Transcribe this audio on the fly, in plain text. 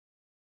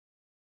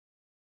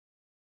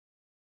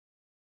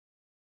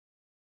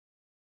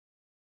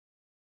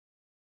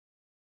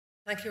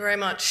Thank you very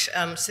much.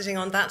 Sitting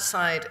on that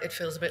side, it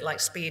feels a bit like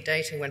speed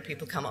dating when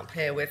people come up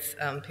here with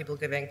people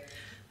giving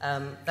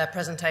their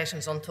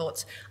presentations on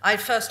thoughts. I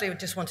firstly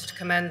just wanted to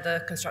commend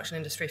the Construction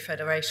Industry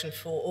Federation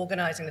for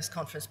organising this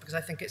conference, because I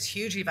think it's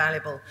hugely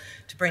valuable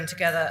to bring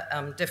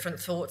together different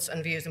thoughts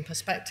and views and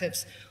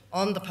perspectives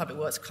on the public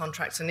works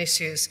contracts and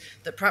issues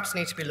that perhaps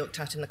need to be looked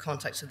at in the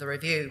context of the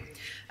review.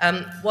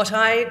 What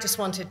I just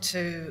wanted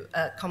to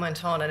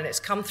comment on, and it's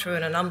come through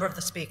in a number of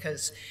the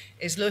speakers,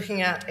 is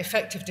looking at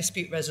effective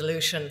dispute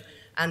resolution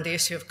and the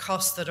issue of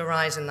costs that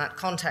arise in that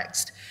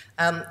context.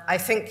 I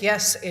think,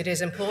 yes, it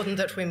is important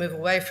that we move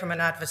away from an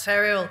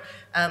adversarial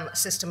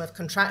system of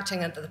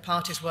contracting and that the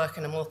parties work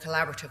in a more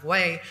collaborative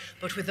way,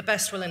 but with the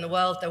best will in the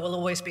world, there will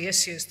always be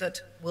issues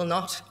that will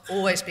not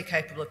always be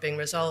capable of being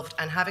resolved,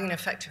 and having an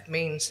effective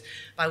means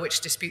by which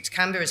disputes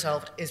can be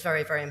resolved is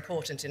very, very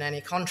important in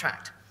any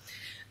contract.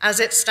 As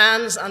it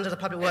stands under the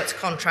public works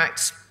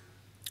contracts,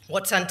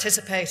 what's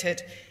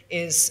anticipated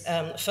is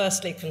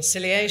firstly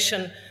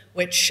conciliation,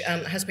 which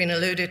has been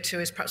alluded to,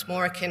 is perhaps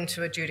more akin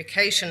to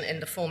adjudication in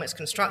the form it's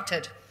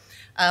constructed,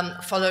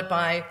 followed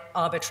by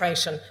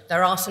arbitration.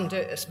 There are some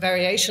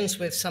variations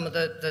with some of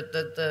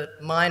the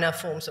minor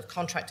forms of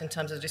contract in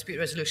terms of dispute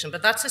resolution,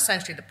 but that's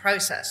essentially the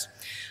process.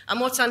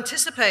 And what's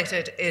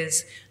anticipated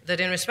is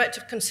that in respect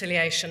of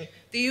conciliation,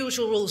 the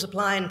usual rules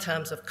apply in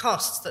terms of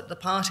costs, that the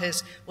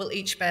parties will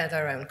each bear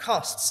their own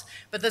costs.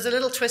 But there's a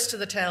little twist to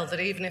the tale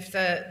that even if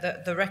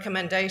the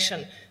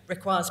recommendation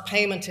requires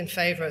payment in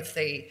favour of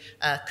the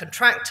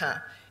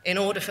contractor, in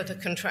order for the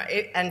contract,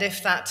 and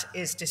if that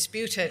is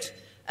disputed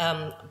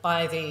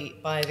by the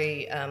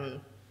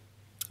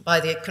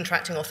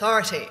contracting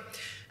authority,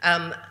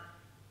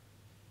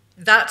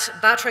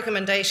 that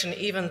recommendation,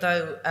 even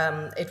though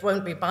it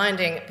won't be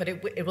binding, but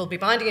it will be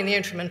binding in the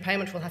interim, and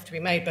payment will have to be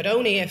made, but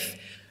only if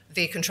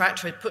the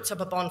contractor puts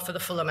up a bond for the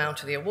full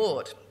amount of the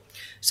award.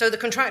 So the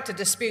contractor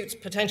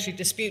potentially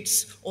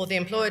disputes, or the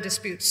employer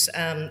disputes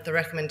the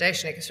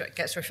recommendation, it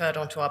gets referred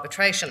on to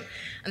arbitration.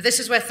 And this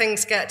is where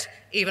things get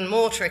even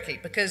more tricky,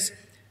 because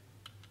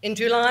in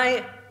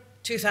July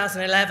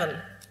 2011,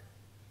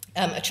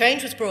 a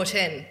change was brought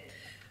in.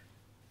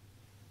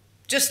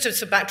 Just to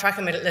backtrack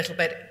a little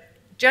bit,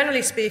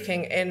 generally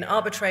speaking, in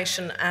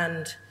arbitration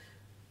and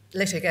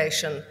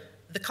litigation,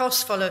 the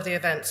costs follow the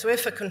event. So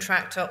if a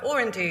contractor,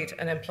 or indeed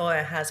an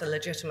employer, has a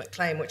legitimate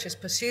claim which is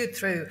pursued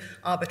through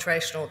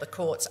arbitration or the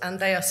courts, and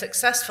they are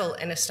successful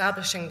in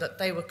establishing that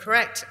they were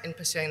correct in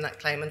pursuing that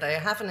claim and they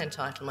have an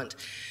entitlement,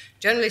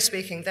 generally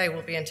speaking, they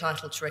will be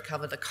entitled to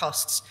recover the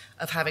costs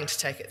of having to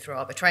take it through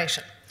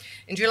arbitration.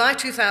 In July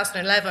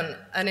 2011,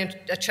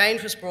 a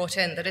change was brought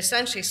in that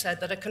essentially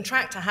said that a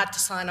contractor had to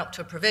sign up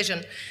to a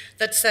provision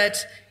that said,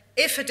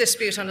 if a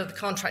dispute under the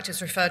contract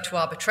is referred to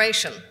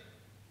arbitration,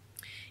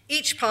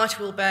 each party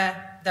will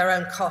bear their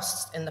own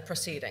costs in the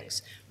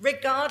proceedings,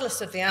 regardless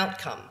of the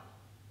outcome.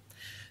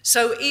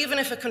 So even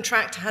if a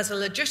contractor has a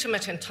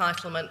legitimate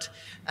entitlement,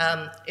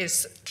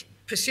 is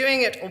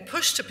pursuing it or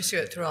pushed to pursue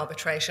it through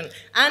arbitration,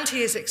 and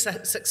he is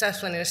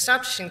successful in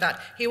establishing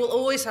that, he will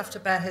always have to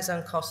bear his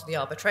own cost of the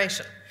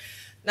arbitration.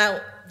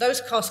 Now,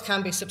 those costs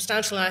can be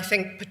substantial, and I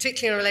think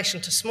particularly in relation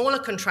to smaller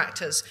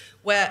contractors,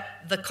 where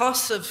the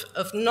costs of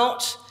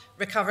not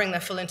recovering their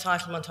full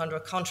entitlement under a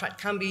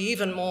contract can be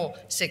even more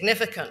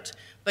significant,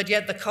 but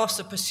yet the cost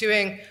of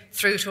pursuing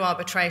through to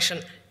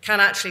arbitration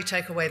can actually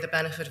take away the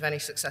benefit of any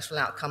successful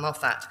outcome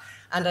of that.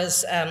 And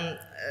as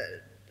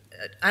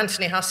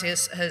Anthony Hussey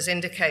has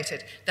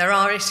indicated, there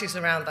are issues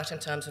around that in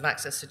terms of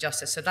access to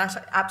justice. So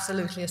that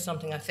absolutely is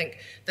something I think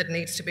that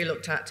needs to be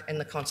looked at in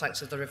the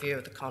context of the review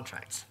of the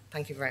contracts.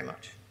 Thank you very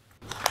much.